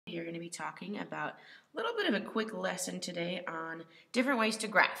We are going to be talking about a little bit of a quick lesson today on different ways to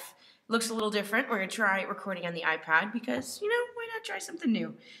graph. Looks a little different. We're going to try recording on the iPad because, why not try something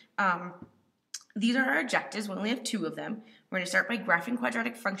new? These are our objectives. We only have 2 of them. We're going to start by graphing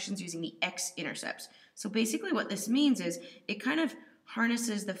quadratic functions using the x-intercepts. So basically what this means is it kind of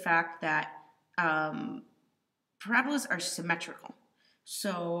harnesses the fact that parabolas are symmetrical.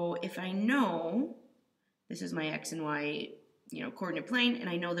 So if I know this is my x and y coordinate plane, and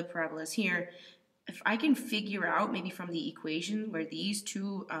I know the parabola is here, if I can figure out maybe from the equation where these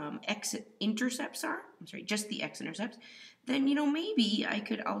 2 x-intercepts are, just the x-intercepts, then maybe I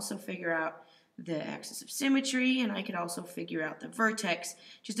could also figure out the axis of symmetry, and I could also figure out the vertex.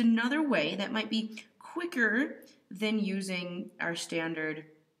 Just another way that might be quicker than using our standard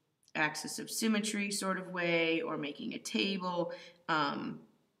axis of symmetry sort of way, or making a table.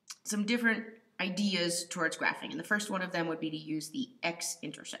 Some different ideas towards graphing, and the first one of them would be to use the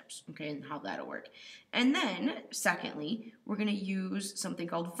x-intercepts, okay, and how that'll work. And then, secondly, we're going to use something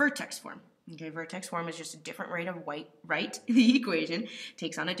called vertex form. Okay, vertex form is just a different way to write the equation. It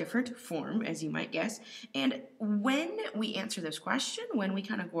takes on a different form, as you might guess. And when we answer this question, when we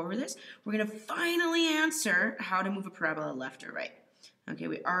kind of go over this, we're going to finally answer how to move a parabola left or right. Okay,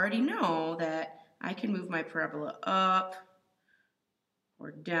 we already know that I can move my parabola up or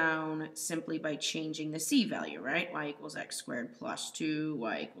down simply by changing the c value, right? Y equals x squared plus 2,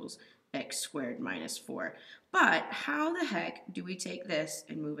 y equals x squared minus 4. But how the heck do we take this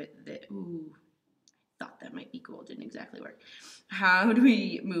and move it ooh, I thought that might be cool. It didn't exactly work. How do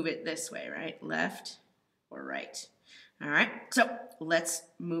we move it this way, right? Left or right? All right, so let's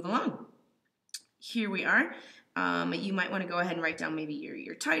move along. Here we are. You might want to go ahead and write down maybe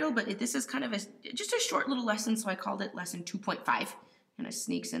your title, but this is kind of just a short little lesson, so I called it lesson 2.5. Kind of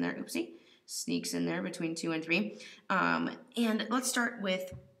sneaks in there, oopsie, sneaks in there between 2 and 3. And let's start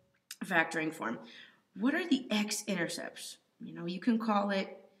with factoring form. What are the x-intercepts? You can call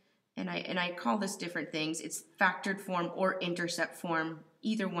it, and I call this different things. It's factored form or intercept form.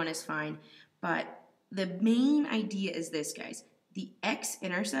 Either one is fine. But the main idea is this, guys. The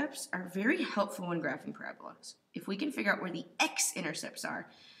x-intercepts are very helpful when graphing parabolas. If we can figure out where the x-intercepts are,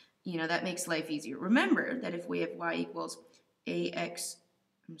 that makes life easier. Remember that if we have y equals ax,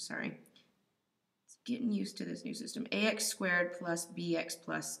 getting used to this new system, ax squared plus bx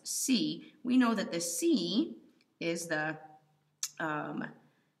plus c, we know that the c is the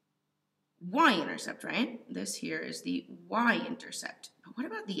y-intercept, right? This here is the y-intercept. But what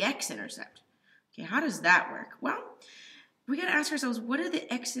about the x-intercept? Okay, how does that work? Well, we got to ask ourselves, what does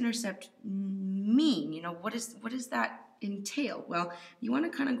the x-intercept mean? What does that entail? Well, you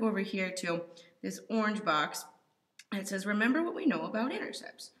want to kind of go over here to this orange box. It says, remember what we know about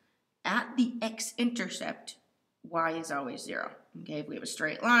intercepts. At the x-intercept, y is always 0. Okay, if we have a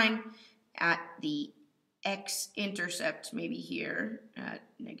straight line, at the x-intercept, maybe here at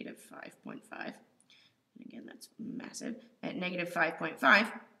negative 5.5, and again, that's massive, at negative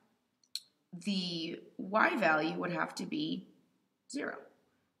 5.5, the y value would have to be 0.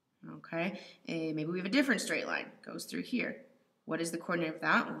 Okay, and maybe we have a different straight line, goes through here. What is the coordinate of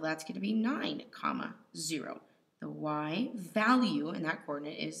that? Well, that's going to be 9, 0. The y value in that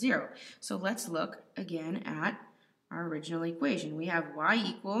coordinate is 0. So let's look again at our original equation. We have y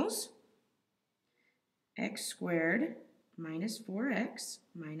equals x squared minus 4x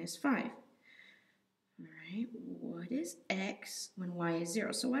minus 5. All right, what is x when y is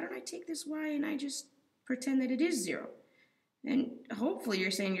 0? So why don't I take this y and I just pretend that it is 0? And hopefully you're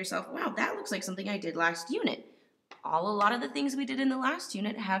saying to yourself, wow, that looks like something I did last unit. A lot of the things we did in the last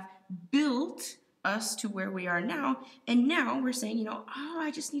unit have built us to where we are now, and now we're saying, I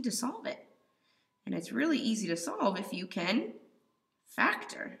just need to solve it. And it's really easy to solve if you can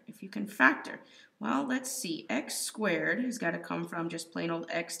factor. Well, let's see. X squared has got to come from just plain old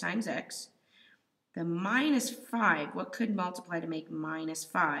x times x. The minus 5, what could multiply to make minus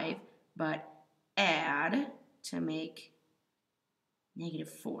 5, but add to make negative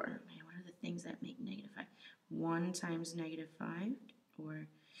 4? Man, what are the things that make negative 5? 1 times negative 5, or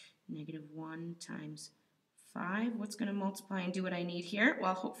negative 1 times 5. What's going to multiply and do what I need here?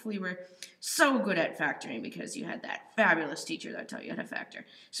 Well, hopefully we're so good at factoring because you had that fabulous teacher that taught you how to factor.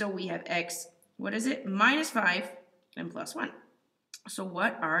 So we have x, what is it? Minus 5 and plus 1. So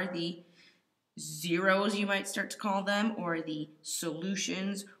what are the zeros, you might start to call them, or the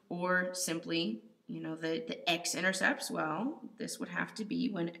solutions, or simply, the x-intercepts? Well, this would have to be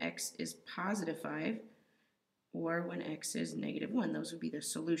when x is positive 5 or when x is negative 1. Those would be the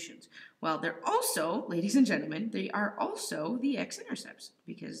solutions. Well, they're also, ladies and gentlemen, they are also the x-intercepts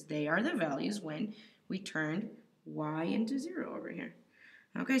because they are the values when we turned y into 0 over here.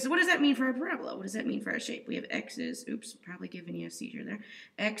 Okay, so what does that mean for our parabola? What does that mean for our shape? We have x is, oops, probably giving you a seizure there.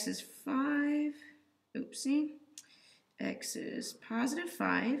 X is 5, oopsie. X is positive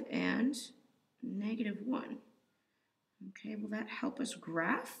 5 and negative 1. Okay, will that help us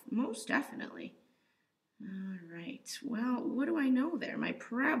graph? Most definitely. All right, well, what do I know there? My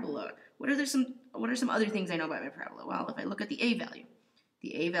parabola. What are some other things I know about my parabola? Well, if I look at the a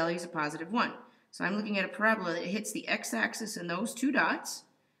value is a positive 1. So I'm looking at a parabola that hits the x-axis in those two dots,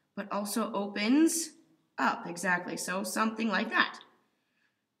 but also opens up, exactly. So something like that.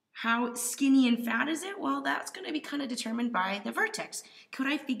 How skinny and fat is it? Well, that's going to be kind of determined by the vertex. Could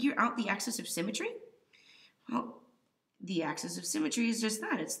I figure out the axis of symmetry? Well, the axis of symmetry is just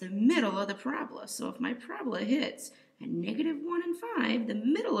that. It's the middle of the parabola. So if my parabola hits at negative 1 and 5, the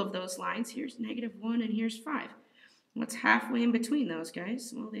middle of those lines, here's negative 1 and here's 5. What's halfway in between those,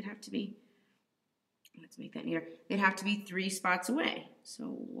 guys? Well, they'd have to be, let's make that neater. They'd have to be 3 spots away. So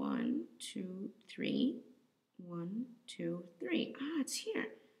 1, 2, 3, 1, 2, 3. Ah, it's here.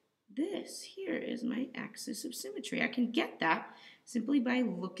 This here is my axis of symmetry. I can get that simply by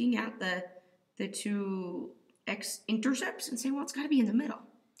looking at the two x-intercepts and saying, well, it's got to be in the middle.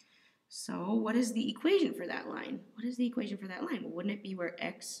 So what is the equation for that line? What is the equation for that line? Well, wouldn't it be where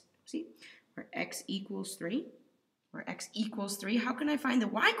x equals 3? Where x equals 3, how can I find the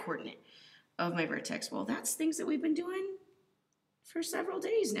y-coordinate of my vertex? Well, that's things that we've been doing for several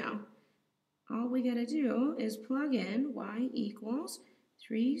days now. All we got to do is plug in y equals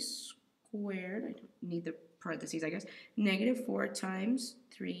 3 squared, I don't need the parentheses, I guess, negative 4 times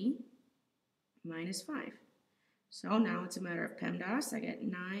 3 minus 5. So now it's a matter of PEMDAS. I get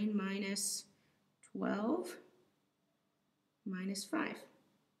 9 minus 12 minus 5.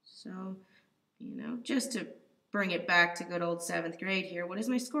 So, just to bring it back to good old 7th grade here, what is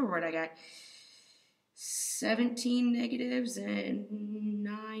my scoreboard? I got 17 negatives and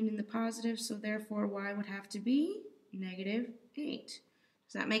 9 in the positive, so therefore y would have to be negative 8.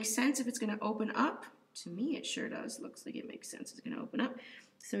 Does that make sense if it's going to open up? To me, it sure does. Looks like it makes sense. It's going to open up.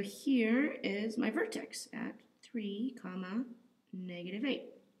 So here is my vertex at 3, negative 8.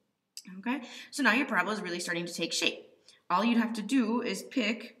 Okay, so now your parabola is really starting to take shape. All you'd have to do is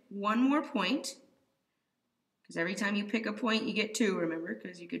pick one more point, because every time you pick a point, you get 2, remember,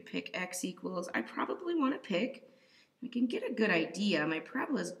 because you could pick x equals, I probably want to pick, I can get a good idea, my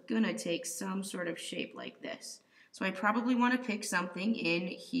parabola is going to take some sort of shape like this. So I probably want to pick something in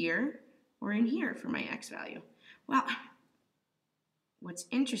here or in here for my x value. Well, what's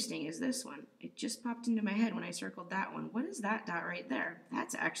interesting is this one. It just popped into my head when I circled that one. What is that dot right there?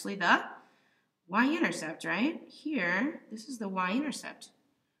 That's actually the y-intercept, right? Here, this is the y-intercept,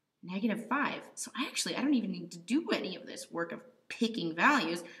 negative 5. So I don't even need to do any of this work of picking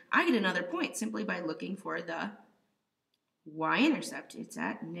values. I get another point simply by looking for the y-intercept. It's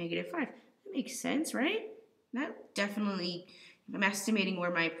at negative 5. That makes sense, right? That definitely, if I'm estimating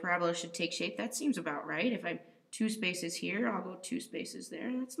where my parabola should take shape, that seems about right. If I'm 2 spaces here, I'll go 2 spaces there.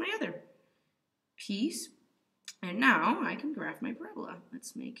 That's my other piece. And now I can graph my parabola.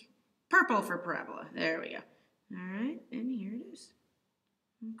 Let's make purple for parabola. There we go. All right, and here it is.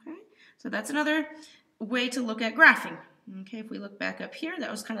 Okay, so that's another way to look at graphing. Okay, if we look back up here,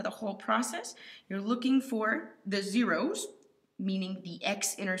 that was kind of the whole process. You're looking for the zeros, meaning the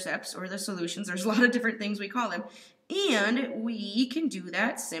x-intercepts or the solutions. There's a lot of different things we call them. And we can do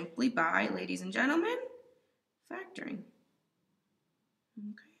that simply by, ladies and gentlemen, factoring.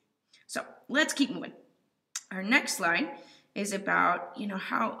 Okay, so let's keep moving. Our next slide is about,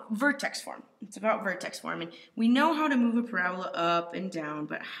 how vertex form. It's about vertex form. And we know how to move a parabola up and down,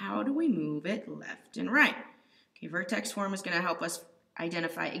 but how do we move it left and right? Okay, vertex form is going to help us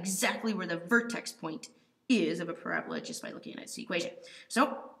identify exactly where the vertex point is of a parabola just by looking at its equation.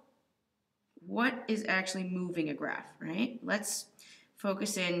 So what is actually moving a graph, right? Let's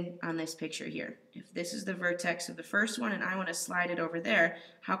focus in on this picture here. If this is the vertex of the first one and I want to slide it over there,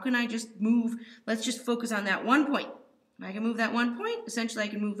 how can I just move? Let's just focus on that one point. If I can move that one point, essentially I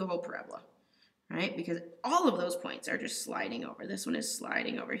can move the whole parabola, right? Because all of those points are just sliding over. This one is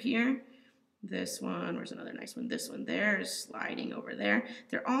sliding over here. This one, where's another nice one? This one there is sliding over there.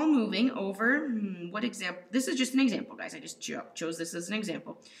 They're all moving over, what example? This is just an example, guys. I just chose this as an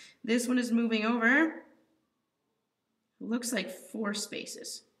example. This one is moving over, it looks like 4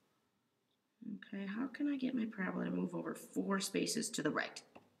 spaces. Okay, how can I get my parabola to move over 4 spaces to the right?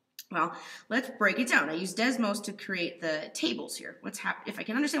 Well, let's break it down. I use Desmos to create the tables here. If I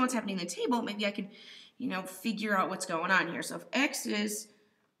can understand what's happening in the table, maybe I can, figure out what's going on here. So if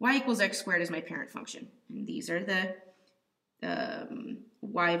y equals x squared is my parent function. And these are the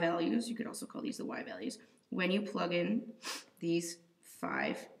y values. You could also call these the y values. When you plug in these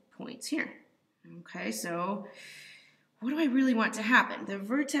 5 points here. Okay, so what do I really want to happen? The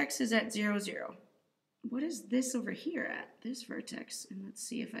vertex is at 0, 0. What is this over here at? This vertex. And let's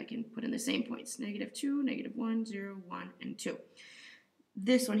see if I can put in the same points. -2, -1, 0, 1, and 2.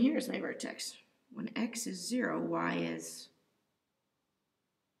 This one here is my vertex. When x is 0, y is...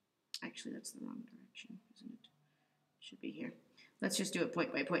 Actually, that's the wrong direction, isn't it? It should be here. Let's just do it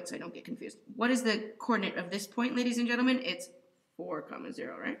point by point so I don't get confused. What is the coordinate of this point, ladies and gentlemen? It's 4,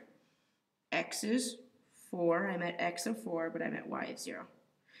 0, right? X is 4. I'm at x of 4, but I'm at y of 0.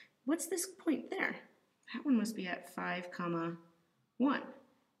 What's this point there? That one must be at 5, 1.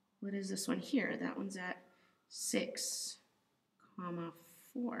 What is this one here? That one's at 6,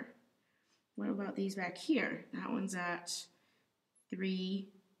 4. What about these back here? That one's at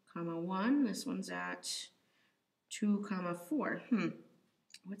 3, 1. This one's at 2, 4.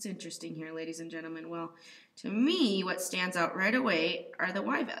 What's interesting here, ladies and gentlemen? Well, to me, what stands out right away are the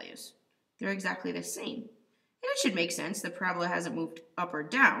y values. They're exactly the same. And it should make sense. The parabola hasn't moved up or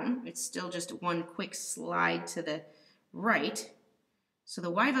down. It's still just one quick slide to the right. So the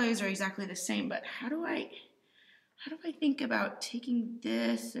y values are exactly the same. But how do I think about taking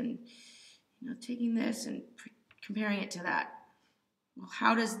this and comparing it to that? Well,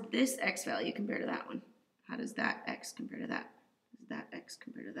 how does this x value compare to that one? How does that x compare to that? How does that x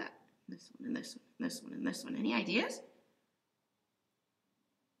compare to that? This one and this one, this one and this one. Any ideas?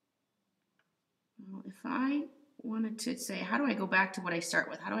 Well, if I wanted to say, how do I go back to what I start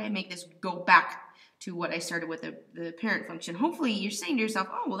with? How do I make this go back to what I started with the parent function? Hopefully you're saying to yourself,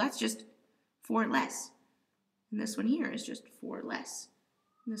 oh, well, that's just 4 less. And this one here is just 4 less.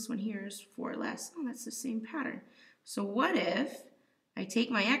 And this one here is 4 less. Oh, that's the same pattern. So what if I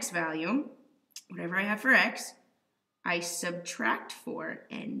take my x value, whatever I have for x, I subtract 4,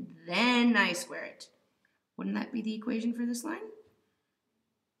 and then I square it? Wouldn't that be the equation for this line?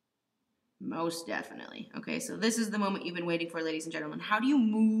 Most definitely. Okay, so this is the moment you've been waiting for, ladies and gentlemen. How do you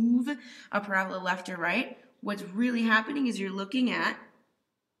move a parabola left or right? What's really happening is you're looking at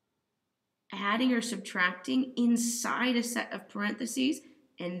adding or subtracting inside a set of parentheses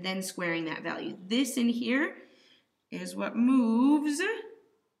and then squaring that value. This in here is what moves,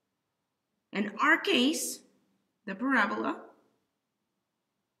 in our case, the parabola.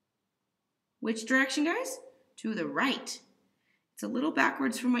 Which direction, guys? To the right. It's a little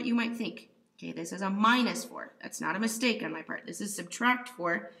backwards from what you might think. Okay, this is a -4. That's not a mistake on my part. This is subtract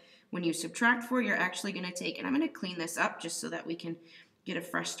 4. When you subtract 4, you're actually going to take, and I'm going to clean this up just so that we can get a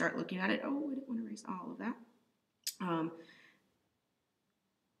fresh start looking at it. Oh, I didn't want to erase all of that.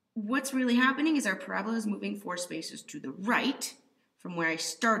 What's really happening is our parabola is moving 4 spaces to the right from where I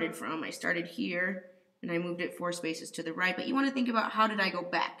started from. I started here, and I moved it 4 spaces to the right. But you want to think about, how did I go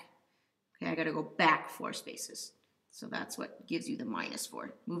back? Okay, I got to go back 4 spaces. So that's what gives you the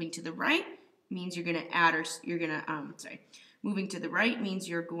 -4. Moving to the right means you're going to add, or you're going to, moving to the right means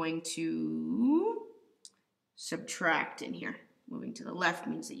you're going to subtract in here. Moving to the left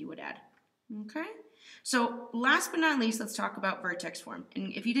means that you would add. Okay? So last but not least, let's talk about vertex form.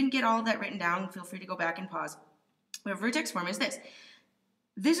 And if you didn't get all of that written down, feel free to go back and pause. But vertex form is this.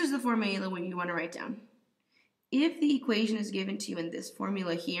 This is the formula you want to write down. If the equation is given to you in this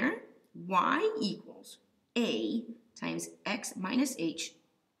formula here, y equals a times x minus h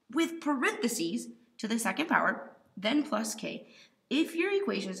with parentheses to the second power, then plus k. If your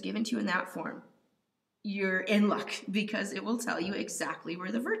equation is given to you in that form, you're in luck, because it will tell you exactly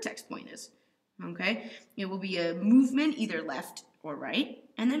where the vertex point is. Okay? It will be a movement either left or right,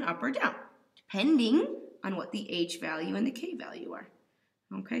 and then up or down, depending on what the h value and the k value are.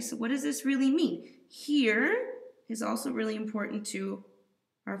 Okay, so what does this really mean? Here is also really important to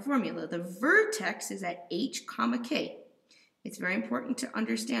our formula. The vertex is at h, k. It's very important to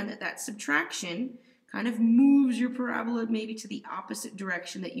understand that that subtraction kind of moves your parabola maybe to the opposite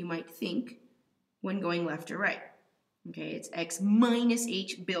direction that you might think when going left or right. Okay, it's x minus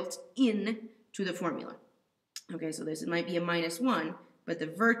h built in to the formula. Okay, so this might be a -1, but the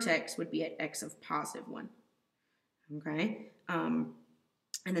vertex would be at x of +1. Okay, and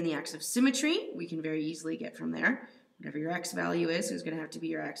then the axis of symmetry, we can very easily get from there. Whatever your x value is going to have to be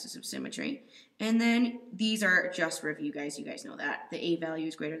your axis of symmetry. And then these are just review, guys. You guys know that. The a value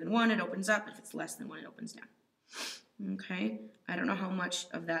is greater than 1, it opens up. If it's less than 1, it opens down. Okay, I don't know how much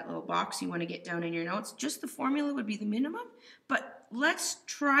of that little box you want to get down in your notes. Just the formula would be the minimum, but let's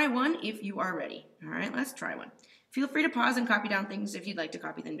try one if you are ready. All right, let's try one. Feel free to pause and copy down things if you'd like to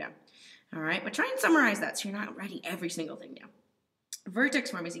copy them down. All right, but try and summarize that so you're not writing every single thing down.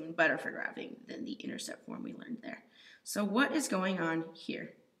 Vertex form is even better for graphing than the intercept form we learned there. So what is going on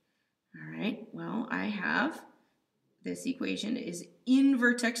here? All right, well, I have this equation is in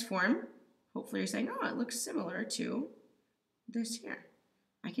vertex form, hopefully you're saying, oh, it looks similar to this here.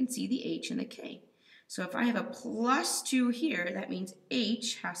 I can see the h and the k. So if I have a plus 2 here, that means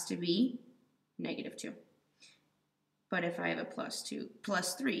h has to be negative 2. But if I have a plus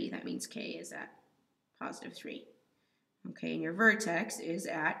 3, that means k is at positive 3. Okay, and your vertex is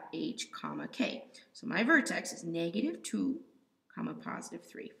at h comma k. So my vertex is negative 2 comma positive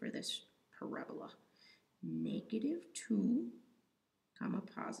 3 for this parabola. Negative 2 comma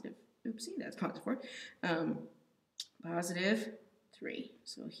positive, oopsie, that's positive 4, positive 3.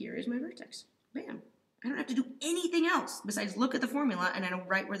 So here is my vertex. Bam. I don't have to do anything else besides look at the formula and I know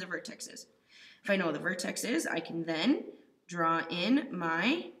right where the vertex is. If I know where the vertex is, I can then draw in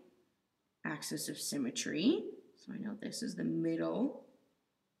my axis of symmetry. So I know this is the middle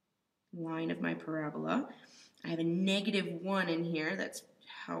line of my parabola. I have a negative 1 in here. That's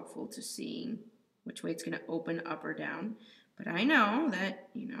helpful to seeing which way it's going to open up or down. But I know that,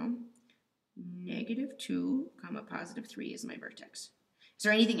 negative 2 comma positive 3 is my vertex. Is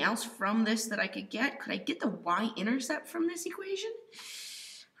there anything else from this that I could get? Could I get the y-intercept from this equation?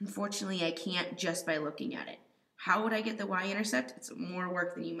 Unfortunately, I can't just by looking at it. How would I get the y-intercept? It's more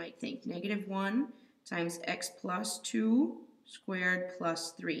work than you might think. Negative 1 times x plus 2 squared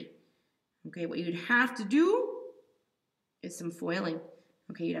plus 3. Okay, what you'd have to do is some foiling.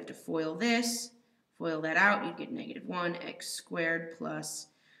 Okay, you'd have to foil this, foil that out. You'd get negative 1 x squared plus,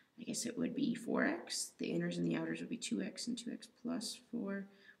 I guess it would be 4x. The inners and the outers would be 2x and 2x plus 4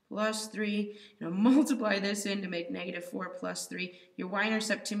 plus 3. Multiply this in to make negative 4 plus 3. Your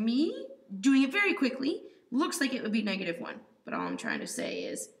y-intercept, to me, doing it very quickly, looks like it would be negative 1. But all I'm trying to say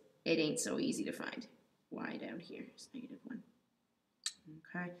is it ain't so easy to find. Y down here is negative 1.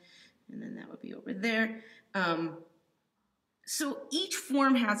 Okay, and then that would be over there. So each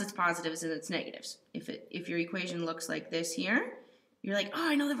form has its positives and its negatives. If your equation looks like this here, you're like, oh,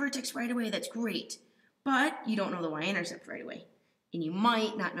 I know the vertex right away, that's great. But you don't know the y-intercept right away. And you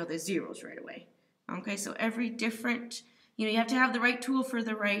might not know the zeros right away. Okay, so every different, you have to have the right tool for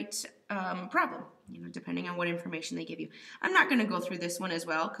the right problem, depending on what information they give you. I'm not going to go through this one as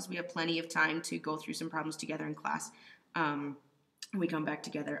well because we have plenty of time to go through some problems together in class. We come back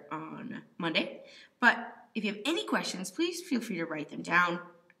together on Monday. But if you have any questions, please feel free to write them down.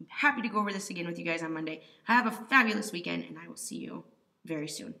 I'm happy to go over this again with you guys on Monday. Have a fabulous weekend, and I will see you very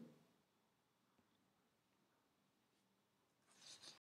soon.